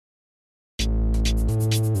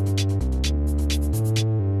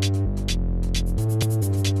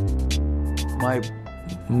My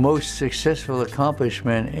most successful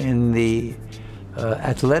accomplishment in the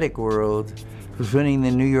athletic world was winning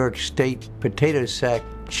the New York State Potato Sack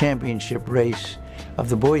Championship race of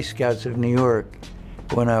the Boy Scouts of New York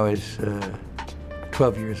when I was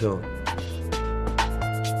 12 years old.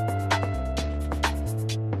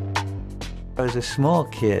 I was a small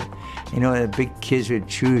kid. You know, the big kids would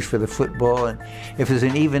choose for the football, and if it was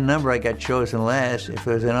an even number, I got chosen last. If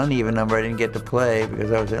it was an uneven number, I didn't get to play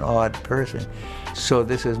because I was an odd person. So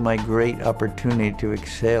this is my great opportunity to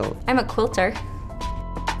excel. I'm a quilter.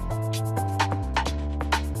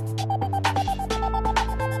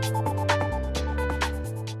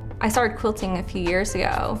 I started quilting a few years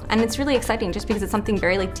ago, and it's really exciting just because it's something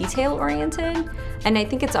very detail-oriented, and I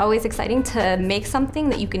think it's always exciting to make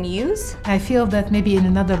something that you can use. I feel that maybe in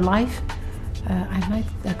another life,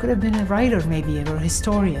 I could have been a writer maybe, or a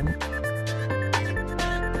historian.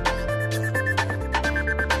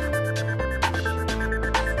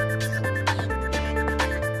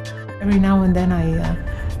 Every now and then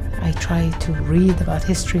I try to read about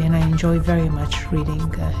history, and I enjoy very much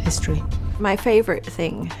reading history. My favorite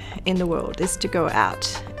thing in the world is to go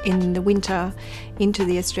out in the winter into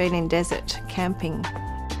the Australian desert camping.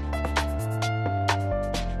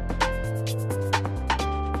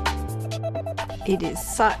 It is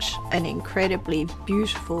such an incredibly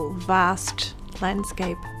beautiful, vast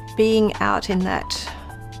landscape. Being out in that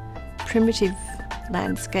primitive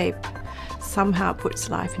landscape somehow puts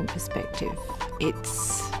life in perspective.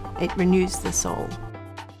 It renews the soul.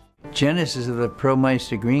 Genesis of the Pearl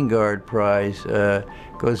Meister Greengard Prize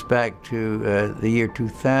goes back to the year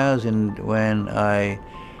 2000 when I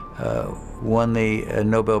won the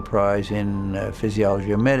Nobel Prize in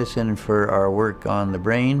Physiology or Medicine for our work on the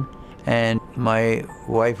brain. And my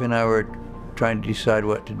wife and I were trying to decide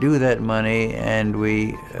what to do with that money, and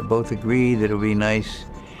we both agreed that it would be nice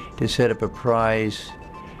to set up a prize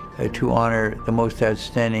to honor the most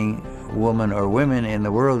outstanding woman or women in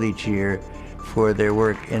the world each year for their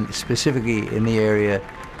work, specifically in the area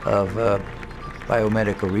of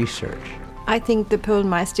biomedical research. I think the Pearl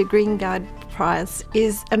Meister Greengard Prize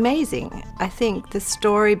is amazing. I think the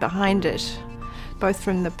story behind it, both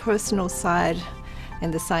from the personal side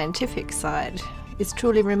and the scientific side, is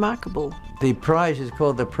truly remarkable. The prize is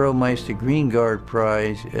called the Pearl Meister Greengard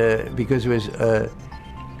Prize because it was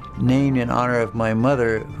named in honor of my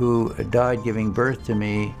mother, who died giving birth to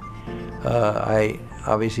me. I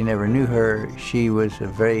obviously never knew her. She was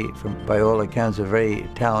by all accounts, a very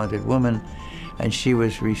talented woman, and she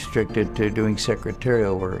was restricted to doing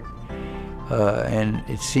secretarial work. And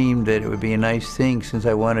it seemed that it would be a nice thing, since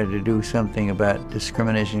I wanted to do something about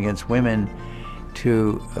discrimination against women,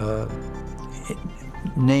 to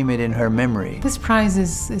name it in her memory. This prize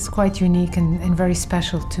is quite unique and very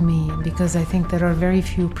special to me, because I think there are very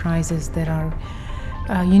few prizes that are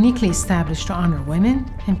uniquely established to honor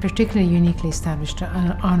women, and particularly uniquely established to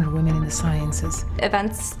honor women in the sciences.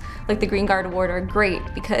 Events like the Greengard Award are great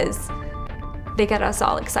because they get us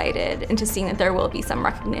all excited into seeing that there will be some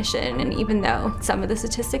recognition, and even though some of the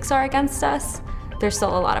statistics are against us, there's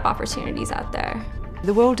still a lot of opportunities out there.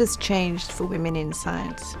 The world has changed for women in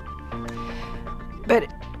science.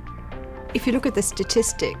 But if you look at the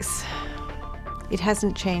statistics, it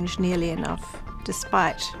hasn't changed nearly enough,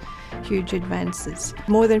 despite huge advances.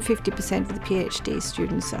 More than 50% of the PhD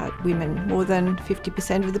students are women, more than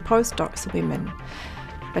 50% of the postdocs are women.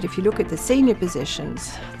 But if you look at the senior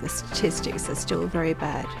positions, the statistics are still very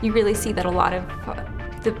bad. You really see that a lot of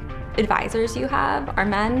the advisors you have are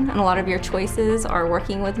men, and a lot of your choices are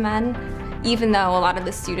working with men, even though a lot of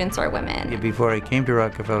the students are women. Before I came to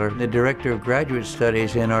Rockefeller, the director of graduate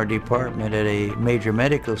studies in our department at a major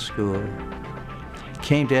medical school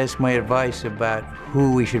came to ask my advice about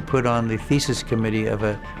who we should put on the thesis committee of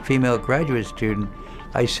a female graduate student.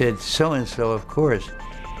 I said, so-and-so, of course.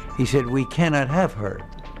 He said, we cannot have her.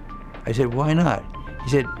 I said, why not? He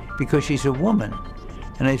said, because she's a woman.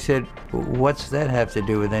 And I said, what's that have to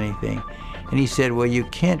do with anything? And he said, well, you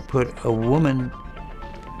can't put a woman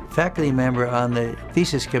faculty member on the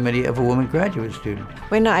thesis committee of a woman graduate student.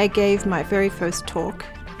 When I gave my very first talk,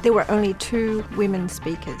 there were only 2 women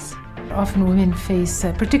speakers. Often women face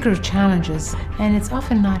particular challenges, and it's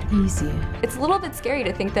often not easy. It's a little bit scary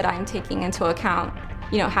to think that I'm taking into account,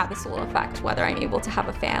 how this will affect whether I'm able to have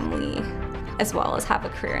a family as well as have a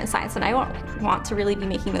career in science, and I want to really be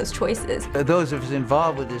making those choices. Those of us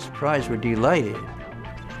involved with this prize were delighted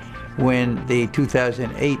when the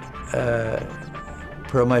 2008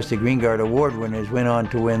 Pearl Meister Greengard Award winners went on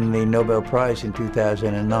to win the Nobel Prize in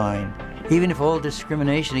 2009. Even if all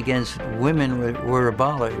discrimination against women were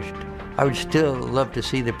abolished, I would still love to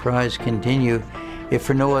see the prize continue if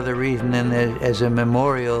for no other reason than as a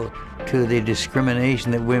memorial to the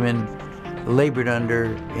discrimination that women labored under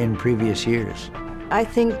in previous years. I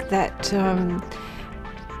think that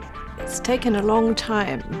it's taken a long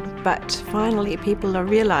time, but finally people are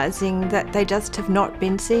realizing that they just have not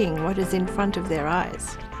been seeing what is in front of their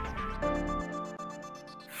eyes.